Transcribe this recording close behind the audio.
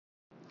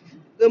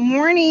Good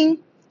morning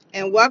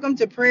and welcome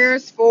to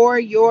Prayers for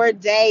Your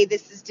Day.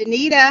 This is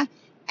Danita,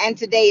 and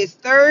today is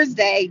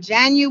Thursday,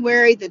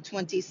 January the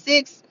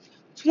 26th,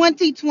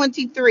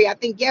 2023. I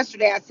think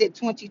yesterday I said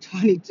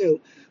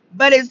 2022,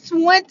 but it's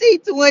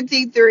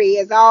 2023.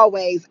 As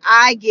always,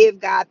 I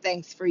give God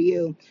thanks for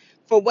you,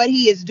 for what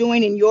He is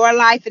doing in your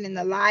life and in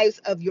the lives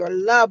of your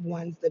loved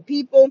ones, the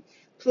people,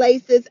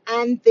 places,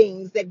 and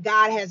things that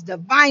God has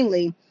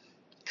divinely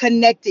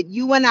connected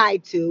you and I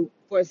to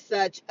for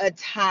such a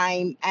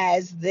time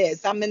as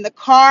this. I'm in the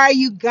car,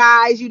 you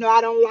guys. You know,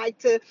 I don't like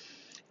to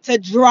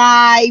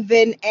drive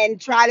and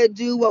try to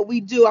do what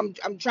we do.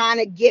 I'm trying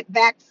to get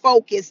back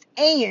focused.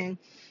 And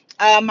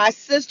my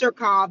sister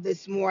called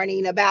this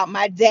morning about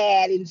my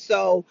dad, and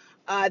so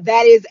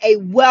that is a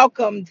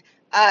welcomed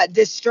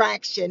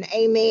distraction.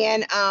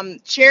 Amen.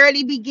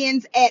 Charity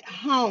begins at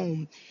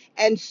home,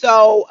 and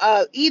so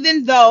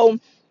even though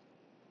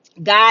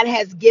God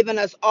has given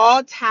us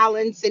all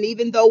talents, and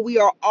even though we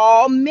are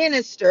all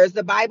ministers,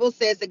 the Bible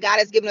says that God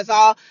has given us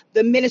all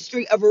the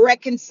ministry of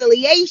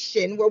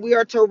reconciliation, where we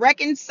are to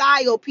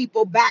reconcile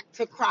people back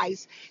to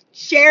Christ.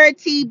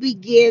 Charity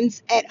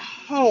begins at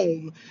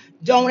home.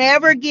 Don't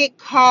ever get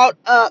caught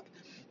up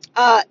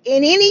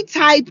in any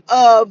type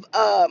of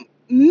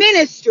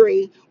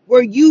ministry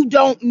where you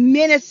don't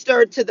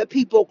minister to the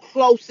people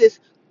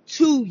closest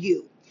to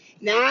you.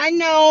 Now I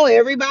know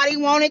everybody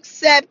won't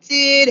accept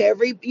it.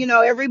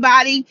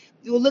 Everybody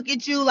will look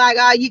at you like,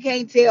 oh, you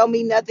can't tell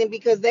me nothing,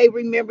 because they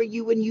remember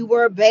you when you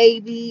were a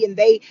baby, and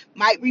they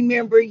might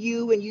remember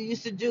you when you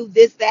used to do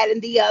this, that,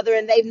 and the other,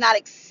 and they've not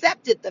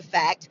accepted the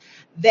fact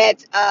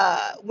that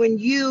when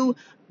you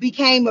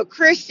became a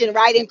Christian,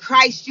 right? In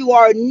Christ, you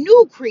are a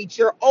new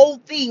creature.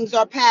 Old things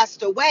are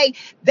passed away.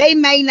 They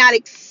may not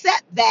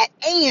accept that.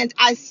 And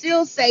I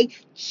still say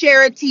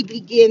charity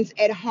begins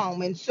at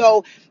home. And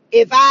so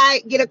if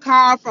I get a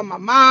call from my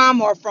mom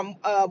or from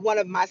one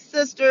of my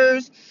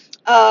sisters,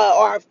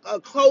 or a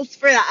close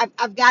friend,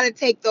 I've got to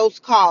take those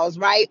calls,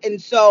 right? And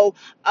so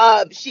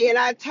she and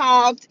I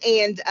talked,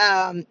 and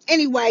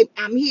anyway,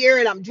 I'm here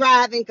and I'm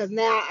driving because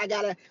now I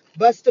gotta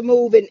bust a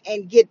move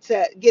and get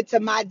to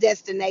my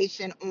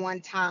destination on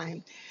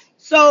time.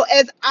 So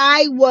as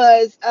I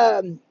was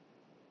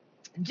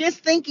just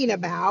thinking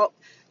about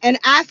and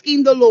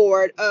asking the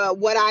Lord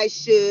what I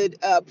should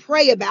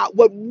pray about,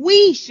 what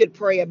we should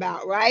pray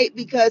about, right?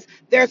 Because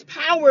there's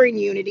power in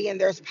unity and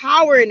there's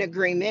power in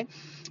agreement.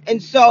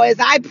 And so as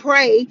I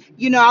pray,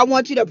 I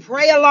want you to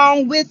pray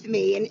along with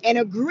me and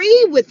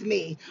agree with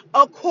me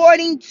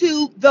according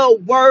to the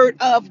word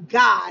of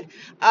God.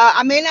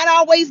 I may not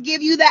always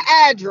give you the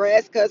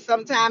address because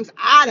sometimes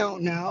I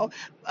don't know.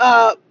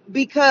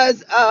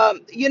 Because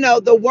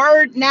the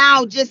word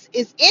now just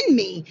is in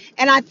me,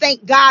 and I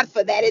thank God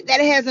for that. That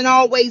hasn't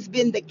always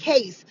been the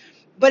case,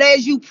 but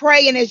as you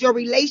pray and as your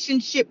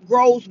relationship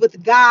grows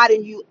with God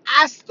and you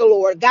ask the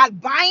Lord,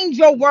 God, bind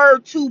your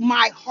word to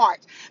my heart.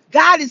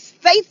 God is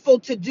faithful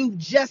to do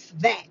just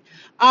that.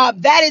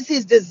 That is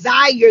his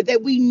desire,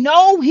 that we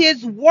know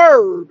his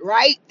word,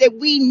 right? That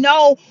we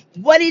know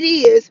what it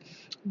is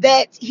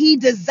that he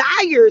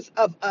desires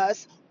of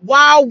us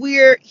while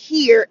we're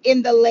here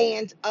in the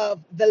land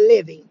of the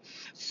living.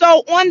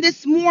 So on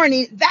this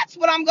morning, that's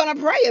what I'm going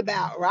to pray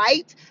about,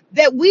 right?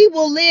 That we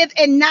will live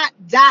and not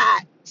die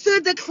to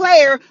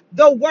declare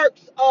the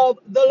works of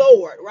the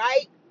Lord,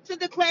 right? To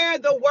declare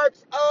the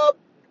works of,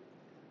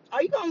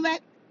 are you going to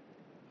let,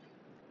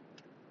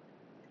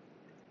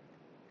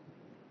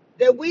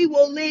 that we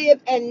will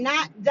live and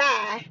not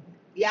die.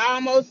 Yeah,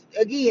 almost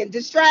again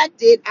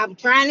distracted. I'm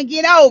trying to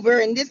get over,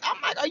 and this,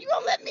 I'm like, are you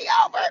going to let me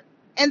over?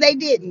 And they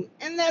didn't,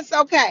 and that's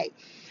okay.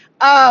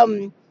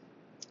 Um,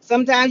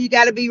 Sometimes you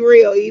got to be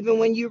real, even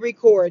when you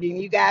record. And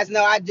you guys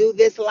know I do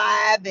this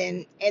live,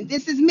 and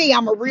this is me.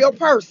 I'm a real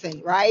person,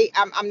 right?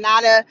 I'm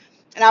not a.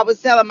 And I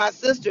was telling my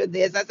sister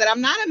this. I said, I'm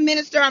not a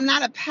minister. I'm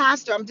not a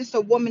pastor. I'm just a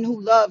woman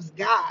who loves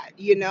God,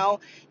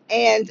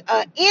 And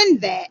in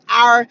that,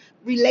 our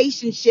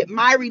relationship,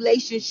 my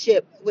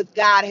relationship with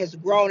God has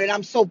grown, and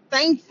I'm so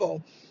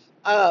thankful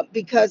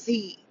because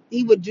he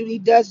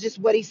does just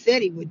what he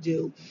said he would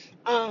do.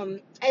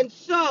 And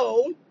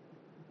so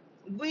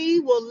we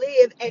will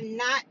live and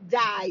not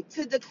die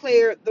to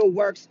declare the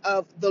works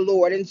of the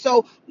Lord. And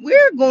so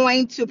we're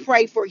going to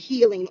pray for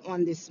healing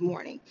on this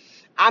morning.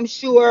 I'm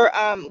sure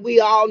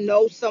we all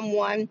know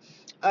someone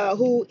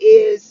who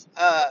is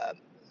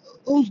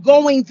who's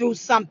going through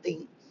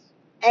something,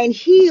 and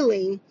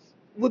healing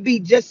would be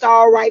just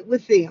all right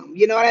with them.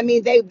 You know what I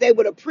mean? They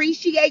would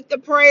appreciate the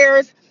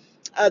prayers.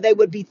 They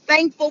would be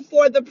thankful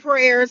for the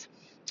prayers,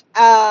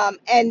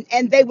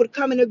 and they would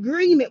come in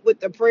agreement with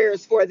the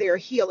prayers for their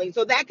healing.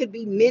 So that could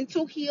be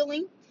mental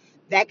healing,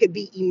 that could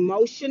be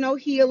emotional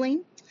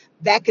healing,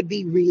 that could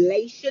be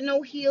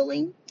relational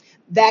healing,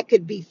 that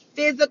could be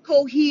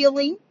physical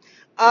healing.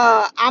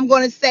 I'm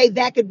going to say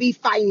that could be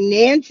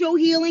financial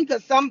healing,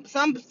 because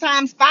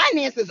sometimes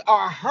finances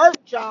are hurt,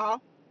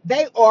 y'all.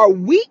 They are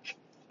weak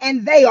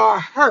and they are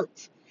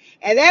hurt.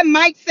 And that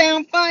might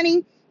sound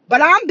funny,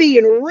 but I'm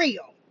being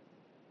real.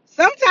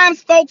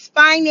 Sometimes folks'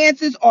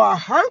 finances are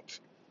hurt,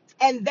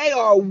 and they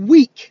are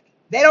weak.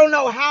 They don't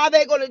know how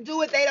they're going to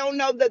do it. They don't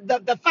know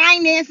the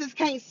finances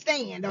can't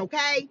stand,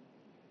 okay?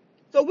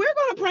 So we're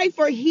going to pray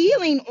for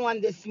healing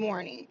on this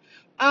morning.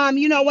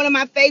 One of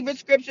my favorite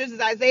scriptures is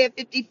Isaiah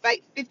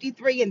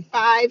 53 and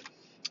 5,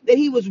 that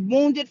he was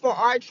wounded for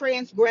our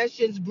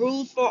transgressions,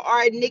 bruised for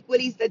our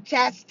iniquities, the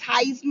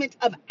chastisement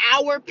of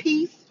our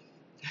peace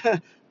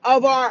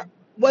of our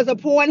was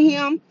upon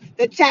him,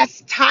 the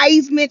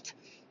chastisement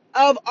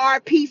of our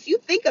peace. You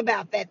think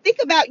about that. Think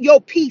about your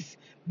peace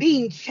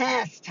being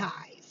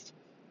chastised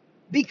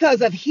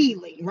because of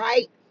healing,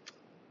 right?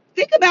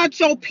 Think about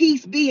your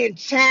peace being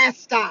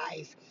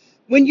chastised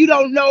when you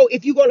don't know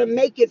if you're going to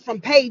make it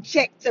from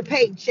paycheck to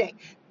paycheck.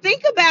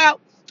 Think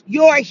about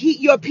your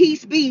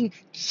peace being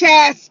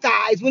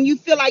chastised when you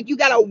feel like you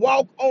got to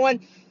walk on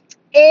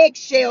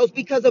eggshells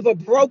because of a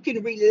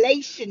broken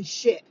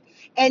relationship,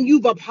 and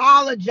you've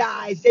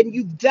apologized and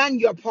you've done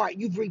your part,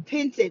 you've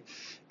repented,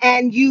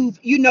 and you've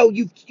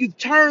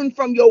turned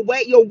from your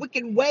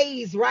wicked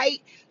ways,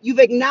 right? You've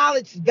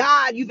acknowledged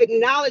God, you've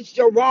acknowledged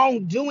your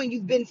wrongdoing,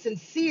 you've been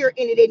sincere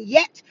in it, and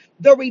yet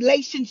the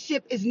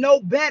relationship is no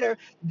better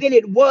than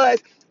it was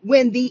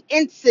when the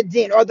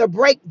incident or the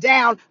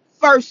breakdown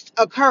first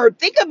occurred.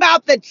 Think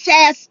about the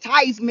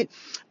chastisement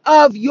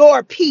of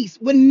your peace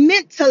when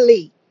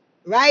mentally,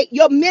 right?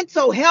 Your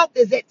mental health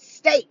is at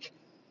stake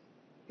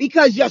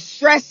because you're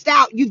stressed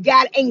out. You've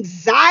got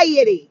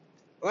anxiety,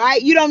 right?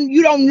 You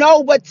don't know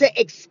what to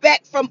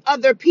expect from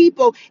other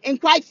people. And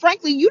quite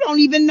frankly, you don't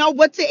even know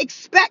what to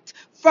expect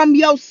from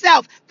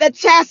yourself. The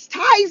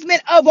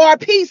chastisement of our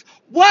peace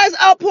was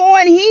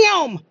upon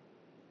him.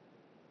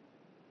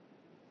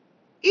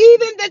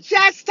 Even the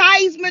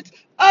chastisement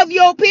of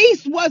your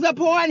peace was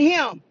upon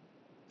him.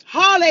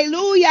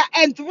 Hallelujah.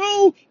 And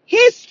through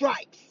his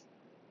stripes,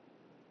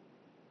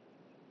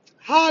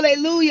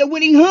 hallelujah,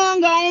 when he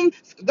hung on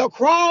the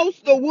cross,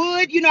 the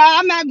wood,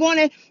 I'm not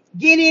going to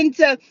get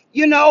into,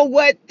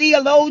 what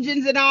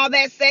theologians and all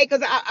that say,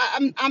 because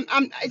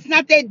it's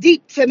not that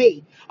deep to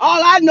me.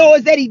 All I know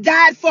is that he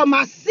died for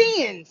my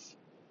sins.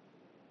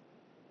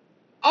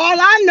 All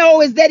I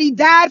know is that he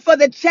died for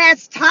the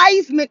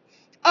chastisement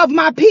of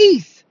my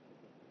peace.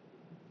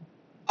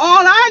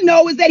 All I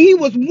know is that he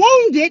was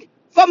wounded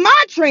for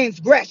my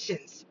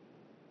transgressions.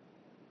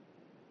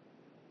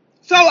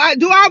 So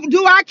do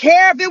I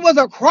care if it was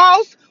a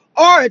cross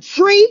or a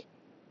tree?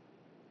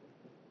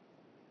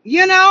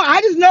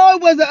 I just know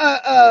it was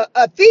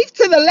a thief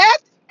to the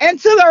left and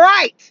to the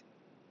right.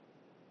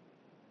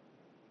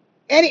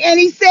 And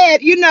he said,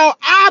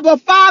 Abba,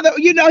 Father,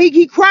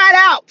 he cried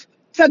out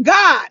to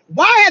God,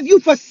 why have you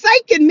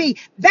forsaken me?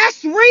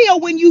 That's real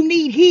when you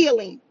need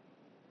healing.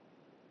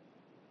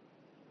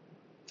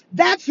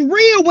 That's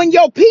real when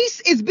your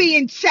peace is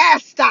being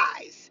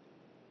chastised.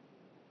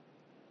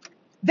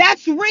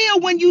 That's real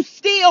when you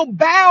still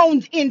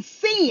bound in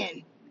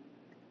sin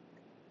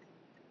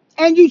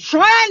and you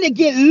trying to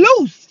get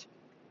loose,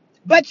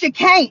 but you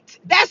can't.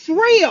 That's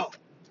real.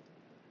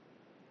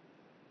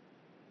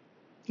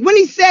 When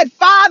he said,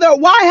 Father,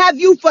 why have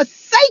you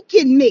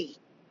forsaken me?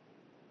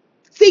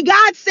 See,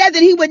 God said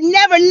that he would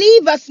never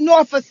leave us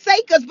nor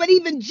forsake us, but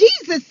even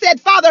Jesus said,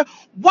 Father,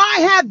 why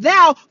have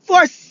thou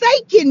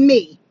forsaken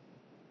me?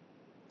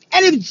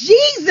 And if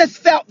Jesus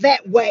felt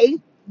that way,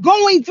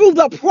 going through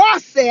the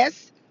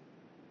process,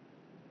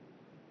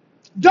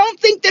 don't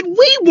think that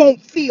we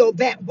won't feel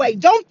that way.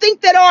 Don't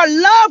think that our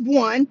loved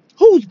one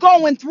who's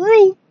going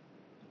through,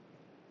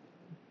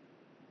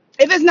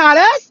 if it's not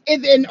us,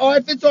 or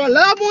if it's our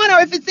loved one,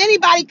 or if it's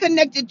anybody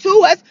connected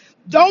to us,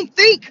 don't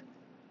think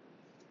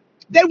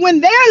that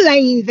when they're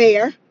laying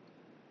there,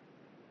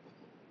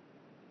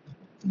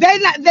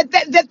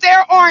 that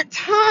there aren't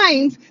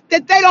times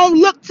that they don't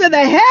look to the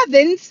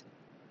heavens,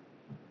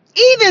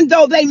 even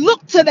though they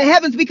look to the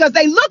heavens, because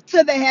they look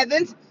to the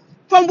heavens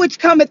from which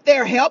cometh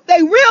their help.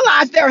 They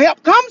realize their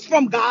help comes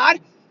from God.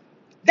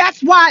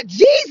 That's why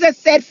Jesus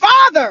said,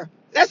 Father.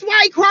 That's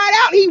why he cried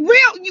out. We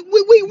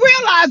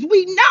realize,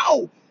 we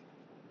know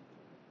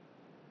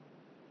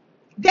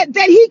that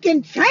he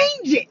can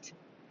change it.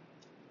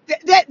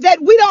 That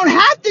we don't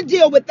have to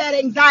deal with that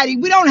anxiety.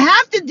 We don't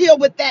have to deal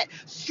with that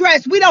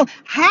stress. We don't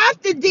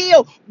have to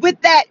deal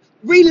with that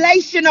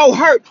relational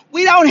hurt.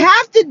 We don't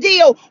have to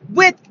deal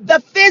with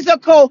the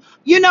physical,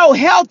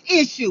 health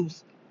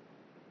issues.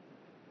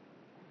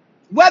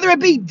 Whether it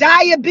be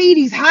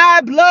diabetes,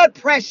 high blood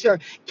pressure,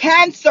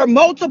 cancer,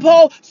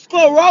 multiple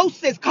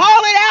sclerosis,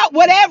 call it out,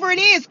 whatever it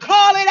is,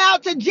 call it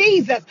out to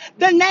Jesus,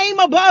 the name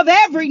above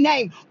every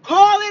name.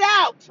 Call it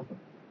out.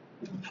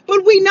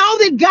 But we know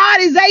that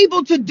God is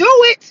able to do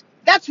it.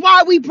 That's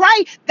why we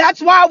pray. That's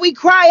why we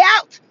cry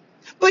out.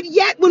 But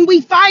yet when we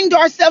find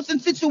ourselves in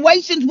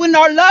situations, when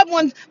our loved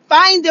ones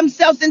find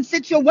themselves in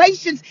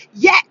situations,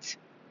 yet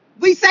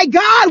we say,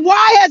 God,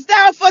 why hast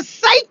thou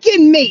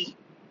forsaken me?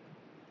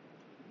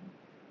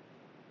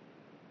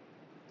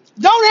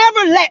 Don't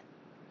ever let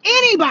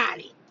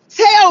anybody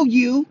tell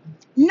you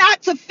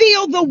not to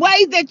feel the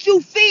way that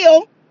you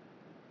feel.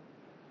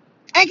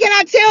 And can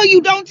I tell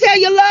you, don't tell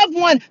your loved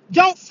one,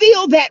 don't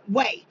feel that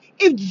way.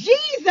 If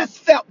Jesus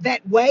felt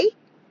that way,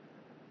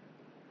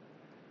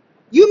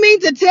 you mean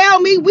to tell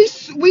me we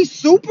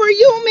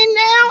superhuman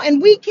now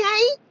and we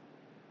can't?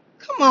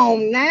 Come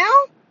on now.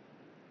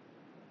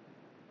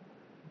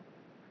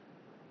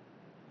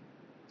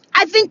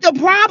 I think the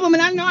problem,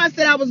 and I know I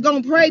said I was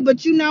going to pray,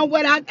 but you know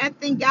what? I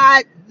think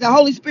God, the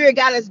Holy Spirit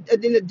got us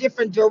in a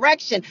different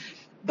direction.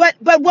 But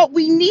what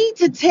we need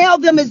to tell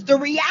them is the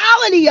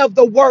reality of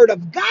the word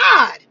of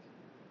God.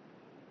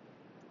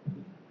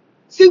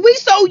 See, we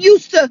so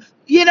used to,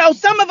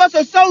 some of us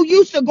are so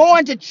used to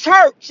going to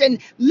church and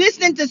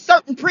listening to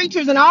certain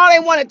preachers, and all they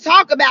want to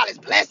talk about is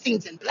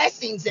blessings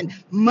and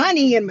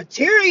money and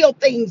material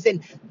things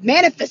and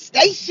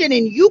manifestation,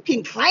 and you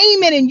can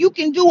claim it and you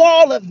can do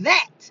all of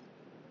that.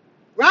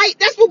 Right?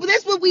 That's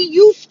what we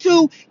used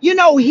to,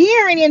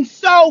 hearing. And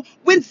so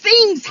when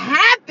things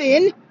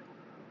happen,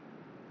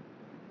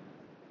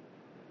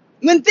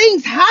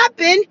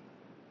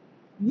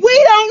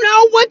 we don't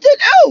know what to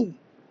do.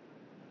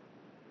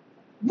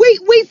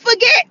 We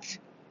forget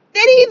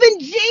that even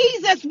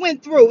Jesus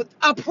went through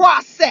a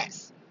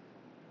process.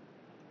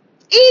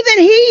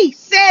 Even he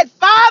said,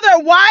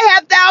 Father, why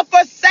hast thou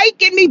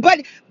forsaken me?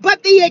 But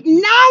the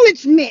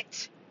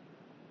acknowledgement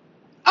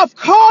of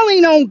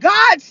calling on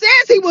God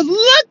says he was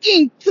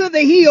looking to the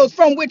hills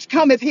from which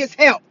cometh his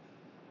help.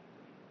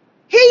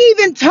 He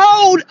even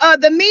told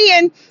the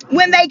men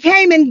when they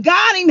came and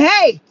got him,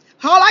 hey,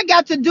 all I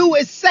got to do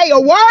is say a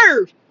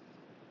word.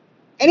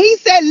 And he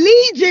said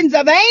legions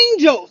of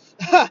angels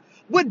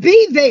would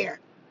be there.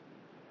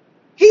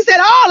 He said,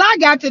 all I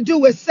got to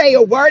do is say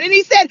a word. And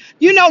he said,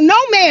 no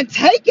man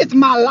taketh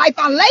my life.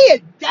 I lay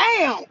it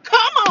down.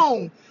 Come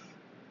on.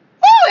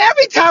 Oh,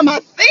 every time I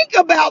think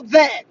about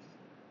that,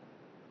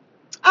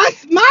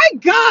 my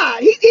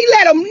God, he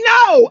let them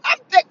know.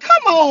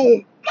 Come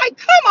on. Like,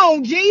 come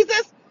on,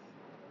 Jesus.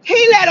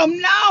 He let them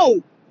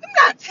know. I'm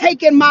not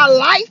taking my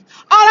life.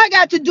 All I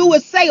got to do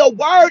is say a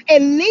word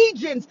and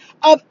legions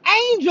of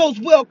angels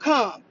will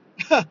come.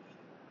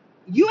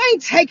 You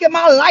ain't taking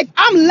my life.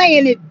 I'm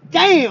laying it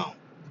down.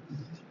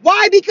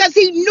 Why? Because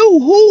he knew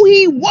who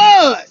he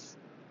was.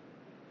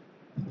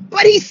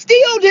 But he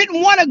still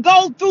didn't want to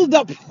go through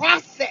the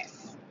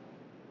process.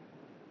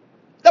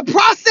 The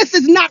process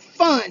is not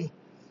fun.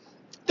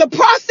 The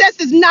process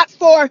is not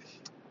for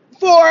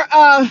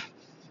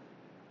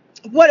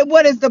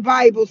what does the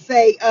Bible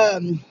say?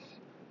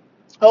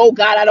 Oh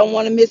God, I don't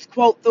want to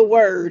misquote the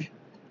word.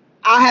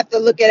 I'll have to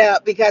look it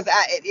up because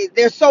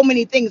there's so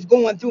many things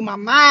going through my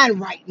mind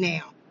right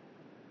now.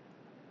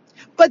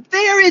 But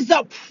there is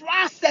a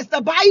process.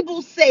 The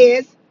Bible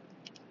says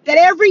that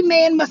every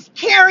man must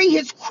carry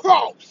his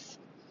cross.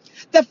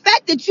 The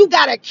fact that you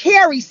got to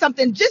carry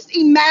something, just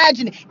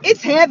imagine,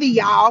 it's heavy,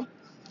 y'all.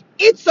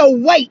 It's a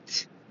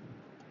weight.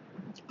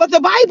 But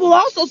the Bible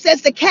also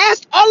says to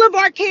cast all of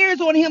our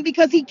cares on him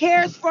because he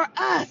cares for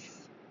us.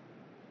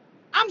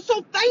 I'm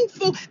so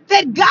thankful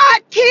that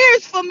God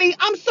cares for me.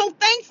 I'm so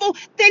thankful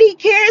that he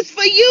cares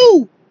for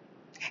you.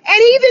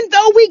 And even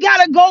though we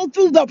got to go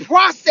through the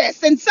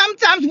process, and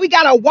sometimes we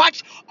got to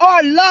watch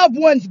our loved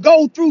ones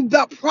go through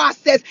the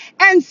process,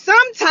 and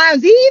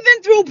sometimes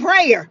even through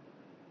prayer.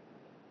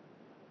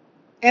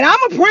 And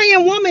I'm a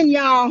praying woman,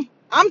 y'all.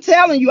 I'm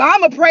telling you,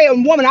 I'm a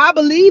praying woman. I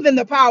believe in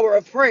the power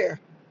of prayer.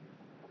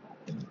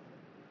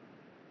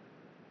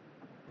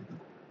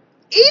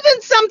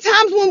 Even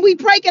sometimes when we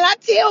pray, can I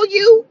tell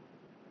you,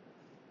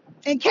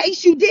 in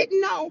case you didn't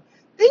know,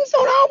 things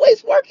don't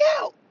always work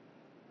out.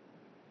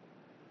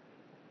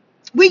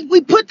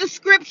 We put the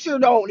scripture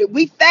on it.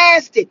 We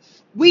fasted.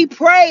 We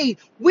prayed.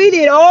 We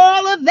did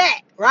all of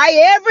that, right?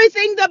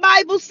 Everything the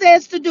Bible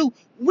says to do,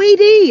 we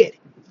did.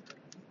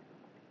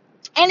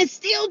 And it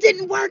still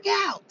didn't work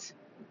out.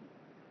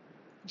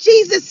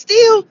 Jesus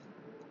still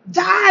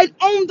died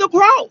on the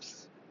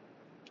cross.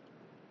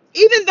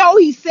 Even though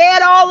he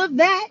said all of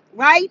that,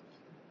 right?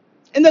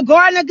 In the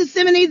Garden of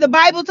Gethsemane, the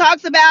Bible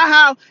talks about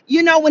how,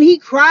 when he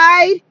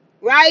cried,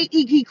 right?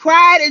 He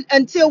cried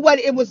until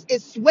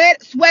it's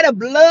sweat of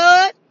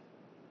blood.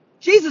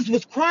 Jesus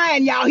was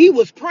crying, y'all. He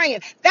was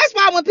praying. That's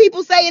why when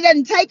people say it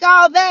doesn't take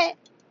all that,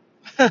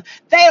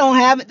 they don't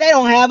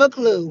have a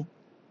clue.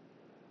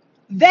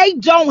 They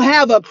don't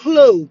have a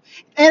clue.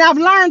 And I've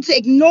learned to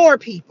ignore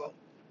people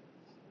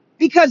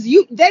because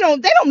they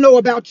don't know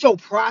about your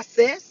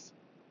process.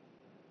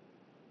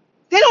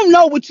 They don't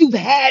know what you've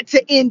had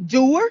to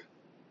endure.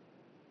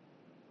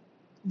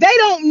 They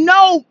don't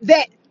know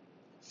that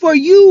for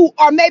you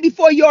or maybe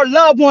for your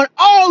loved one,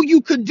 all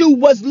you could do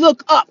was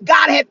look up.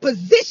 God had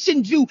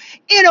positioned you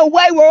in a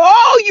way where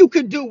all you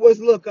could do was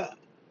look up.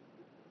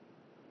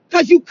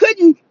 Because you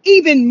couldn't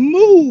even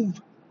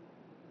move.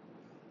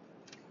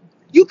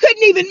 You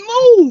couldn't even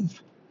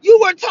move. You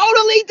were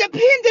totally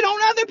dependent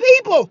on other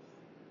people.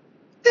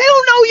 They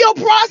don't know your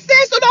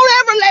process, so don't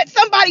ever let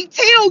somebody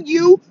tell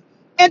you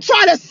and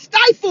try to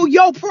stifle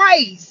your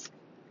praise.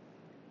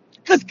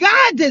 Because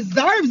God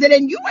deserves it,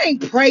 and you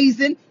ain't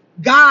praising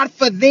God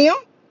for them.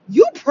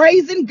 You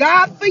praising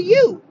God for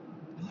you.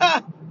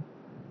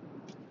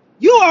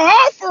 You are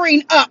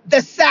offering up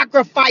the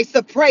sacrifice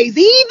of praise,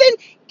 even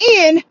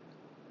in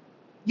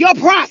your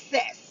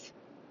process.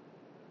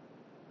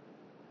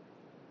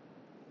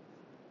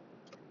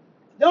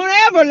 Don't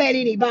ever let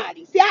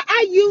anybody. See,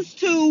 I used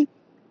to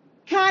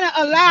kind of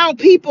allow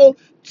people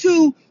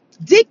to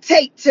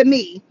dictate to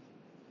me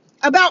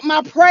about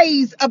my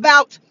praise,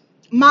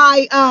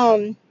 my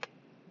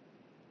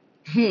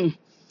hmm,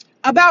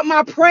 about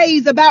my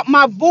praise, about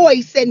my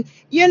voice, and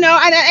and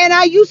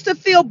I used to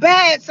feel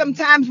bad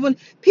sometimes when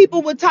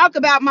people would talk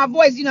about my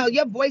voice.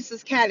 Your voice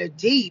is kind of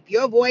deep.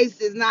 Your voice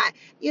is not,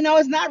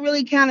 it's not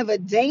really kind of a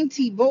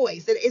dainty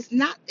voice. It's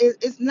not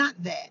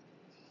that.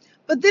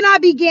 But then I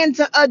began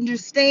to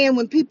understand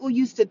when people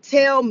used to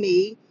tell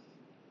me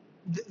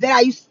that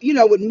I used,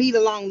 would meet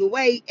along the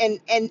way, and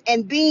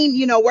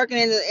being, working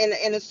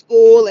in a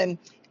school, and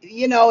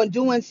and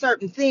doing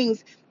certain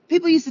things.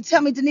 People used to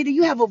tell me, Danita,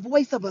 you have a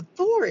voice of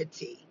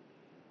authority,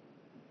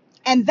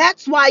 and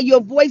that's why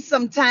your voice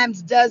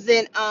sometimes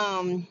doesn't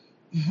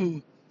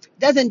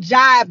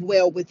jive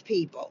well with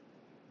people,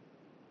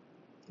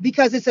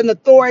 because it's an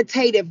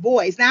authoritative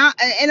voice. Now,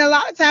 and a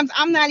lot of times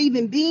I'm not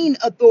even being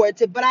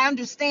authoritative, but I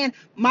understand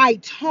my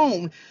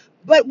tone.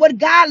 But what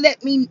God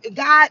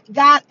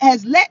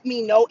has let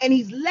me know, and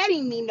He's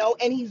letting me know,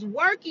 and He's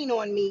working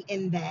on me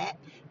in that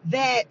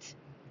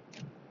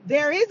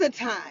there is a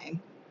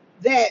time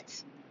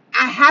that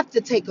I have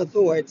to take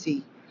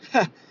authority.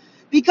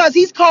 Because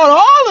He's called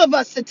all of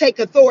us to take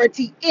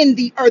authority in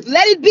the earth.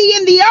 Let it be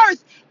in the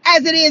earth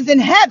as it is in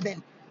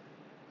heaven.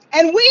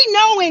 And we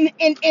know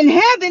in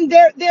heaven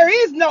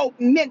there is no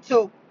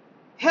mental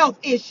health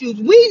issues.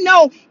 We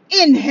know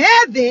in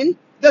heaven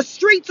the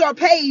streets are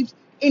paved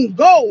in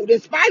gold,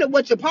 in spite of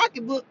what your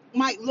pocketbook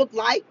might look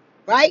like,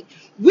 right?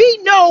 We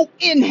know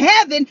in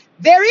heaven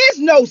there is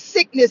no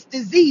sickness,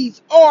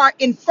 disease, or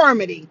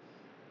infirmity.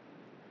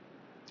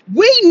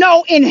 We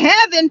know in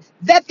heaven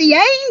that the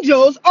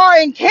angels are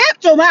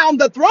encamped around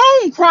the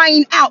throne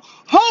crying out,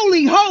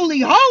 holy, holy,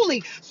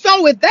 holy.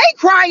 So if they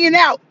crying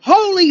out,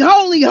 holy,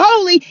 holy,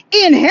 holy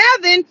in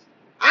heaven,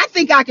 I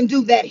think I can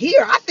do that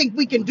here. I think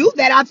we can do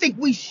that. I think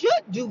we should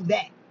do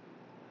that,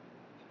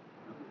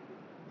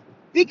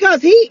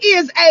 because He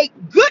is a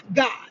good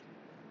God.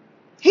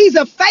 He's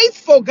a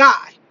faithful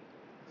God.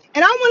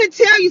 And I want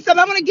to tell you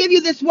something. I want to give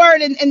you this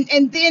word,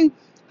 and then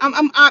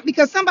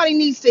because somebody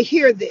needs to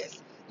hear this.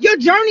 Your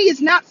journey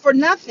is not for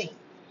nothing.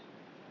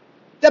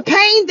 The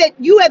pain that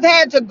you have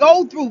had to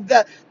go through,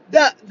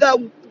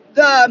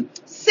 the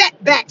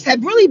setbacks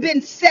have really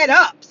been set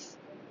ups,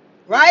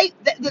 right?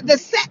 The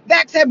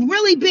setbacks have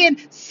really been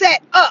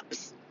set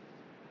ups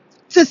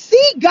to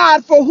see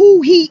God for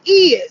who He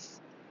is.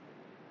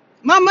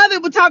 My mother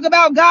would talk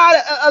about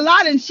God a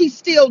lot, and she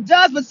still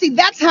does. But see,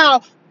 that's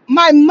how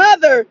my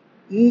mother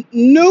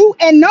knew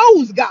and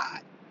knows God.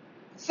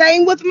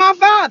 Same with my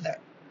father,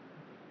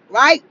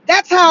 right?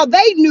 That's how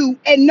they knew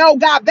and know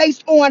God,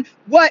 based on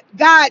what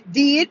God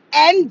did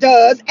and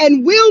does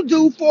and will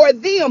do for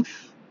them.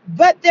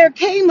 But there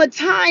came a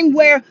time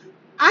where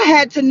I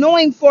had to know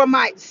Him for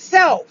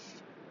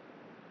myself.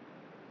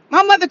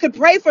 My mother could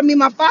pray for me,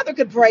 my father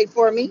could pray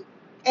for me,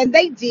 and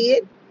they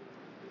did.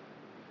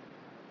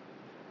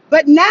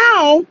 But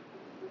now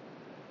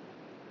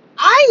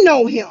I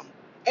know Him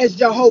as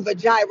Jehovah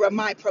Jireh,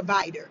 my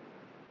provider.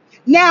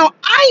 Now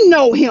I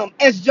know Him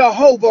as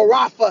Jehovah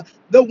Rapha,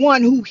 the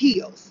one who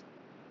heals.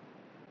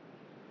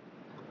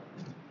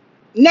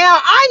 Now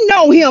I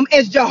know Him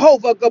as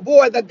Jehovah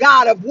Gabor, the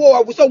God of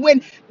war. So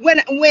when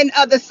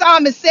the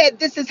psalmist said,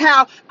 "This is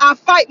how I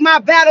fight my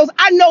battles,"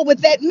 I know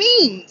what that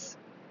means.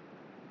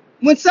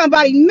 When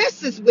somebody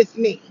messes with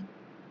me,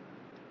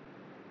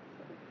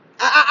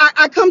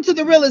 I come to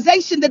the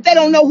realization that they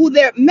don't know who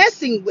they're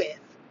messing with,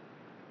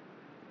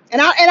 and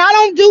I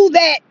don't do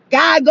that.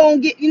 God gonna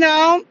get,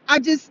 I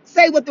just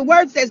say what the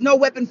word says: "No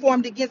weapon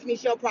formed against me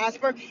shall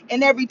prosper,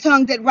 and every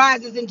tongue that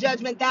rises in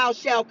judgment thou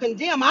shalt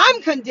condemn."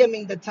 I'm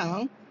condemning the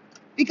tongue,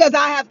 because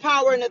I have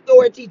power and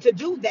authority to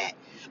do that.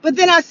 But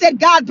then I said,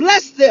 God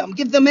bless them,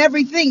 give them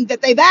everything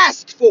that they've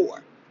asked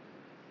for.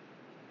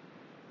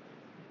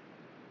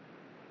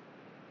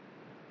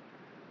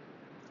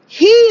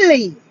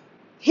 Healing.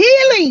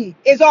 Healing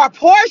is our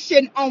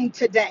portion on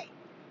today.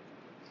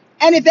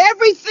 And if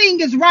everything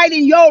is right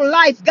in your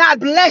life,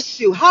 God bless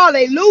you.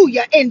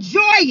 Hallelujah.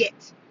 Enjoy it.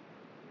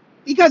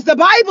 Because the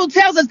Bible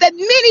tells us that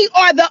many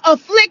are the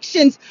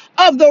afflictions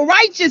of the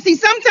righteous. See,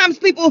 sometimes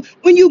people,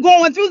 when you're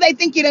going through, they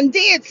think you done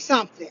did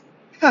something.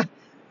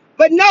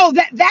 But no,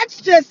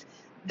 that's just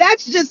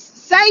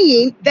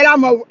saying that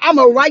I'm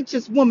a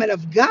righteous woman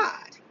of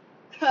God.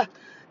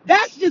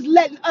 That's just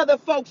letting other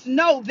folks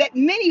know that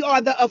many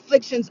are the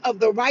afflictions of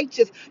the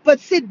righteous, but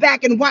sit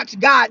back and watch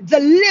God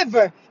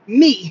deliver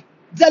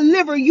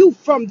you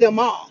from them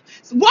all.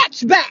 So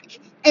watch back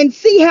and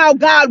see how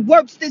God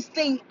works this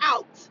thing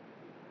out.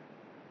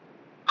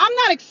 I'm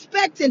not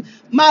expecting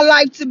my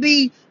life to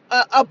be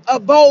a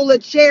bowl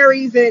of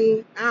cherries,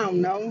 and I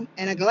don't know,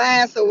 and a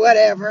glass or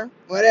whatever.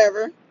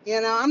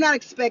 I'm not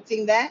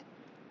expecting that.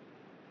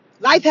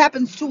 Life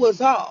happens to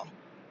us all.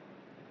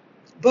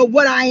 But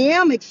what I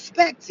am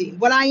expecting,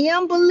 what I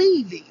am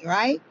believing,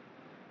 right?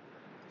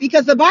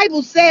 Because the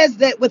Bible says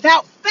that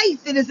without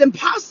faith, it is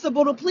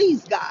impossible to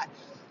please God.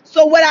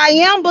 So what I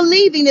am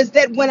believing is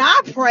that when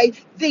I pray,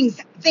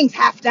 things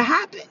have to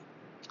happen.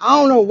 I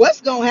don't know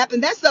what's going to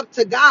happen. That's up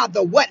to God,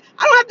 the what.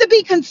 I don't have to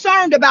be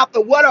concerned about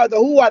the what or the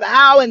who or the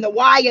how and the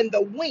why and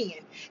the when.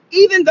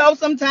 Even though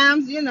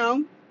sometimes,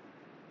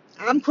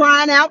 I'm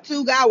crying out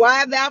to God, why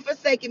have thou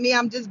forsaken me?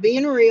 I'm just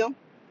being real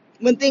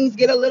when things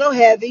get a little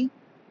heavy.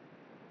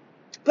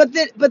 But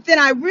then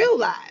I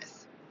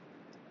realize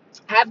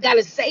I've got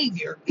a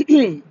Savior.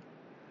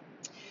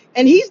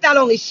 And he's not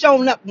only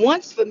shown up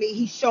once for me,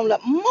 he's shown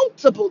up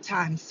multiple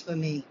times for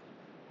me.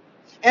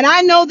 And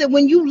I know that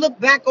when you look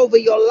back over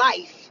your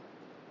life,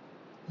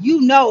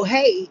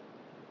 hey,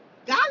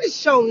 God has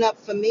shown up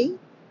for me.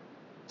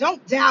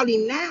 Don't doubt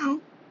him now.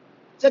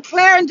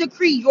 Declare and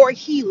decree your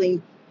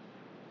healing.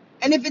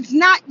 And if it's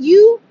not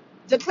you,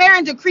 declare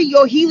and decree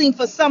your healing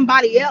for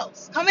somebody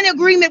else. Come in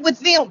agreement with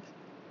them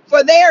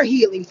for their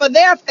healing, for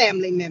their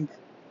family member.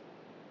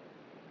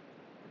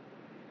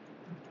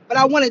 But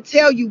I want to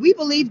tell you, we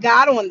believe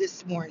God on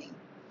this morning.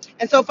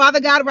 And so, Father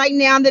God, right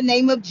now, in the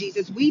name of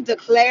Jesus, we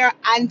declare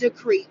and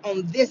decree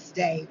on this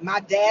day, my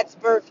dad's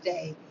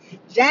birthday,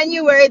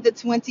 January the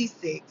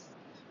 26th,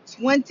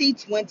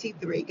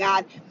 2023.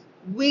 God,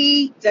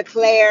 we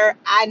declare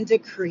and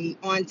decree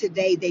on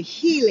today that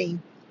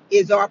healing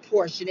is our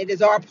portion. It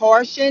is our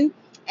portion,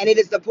 and it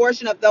is the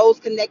portion of those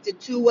connected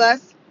to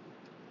us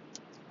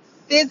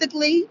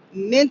physically,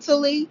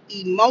 mentally,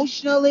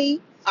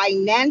 emotionally,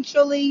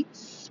 financially,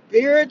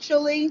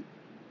 spiritually,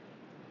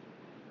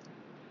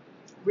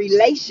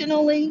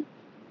 relationally,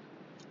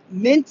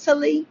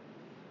 mentally.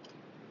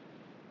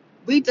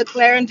 We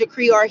declare and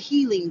decree our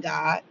healing,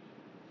 God,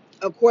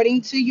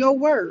 according to your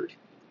word,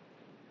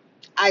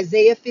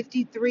 Isaiah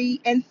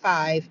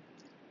 53:5.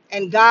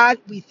 And God,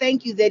 we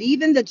thank you that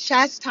even the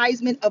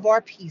chastisement of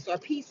our peace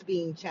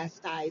being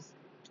chastised,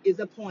 is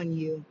upon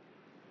you.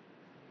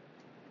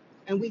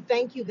 And we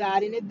thank you,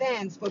 God, in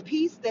advance for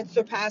peace that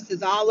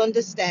surpasses all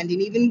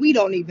understanding. Even we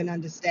don't even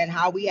understand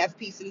how we have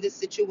peace in this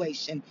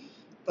situation.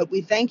 But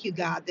we thank you,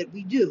 God, that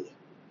we do,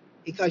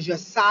 because you're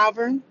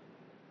sovereign.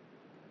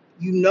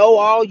 You know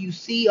all, you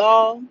see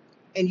all,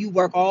 and you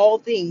work all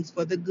things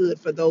for the good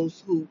for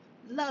those who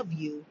love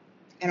you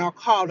and are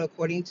called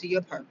according to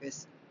your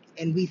purpose.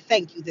 And we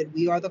thank you that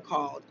we are the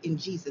called. In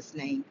Jesus'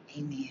 name,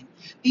 amen.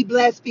 Be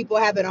blessed, people.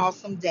 Have an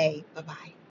awesome day. Bye-bye.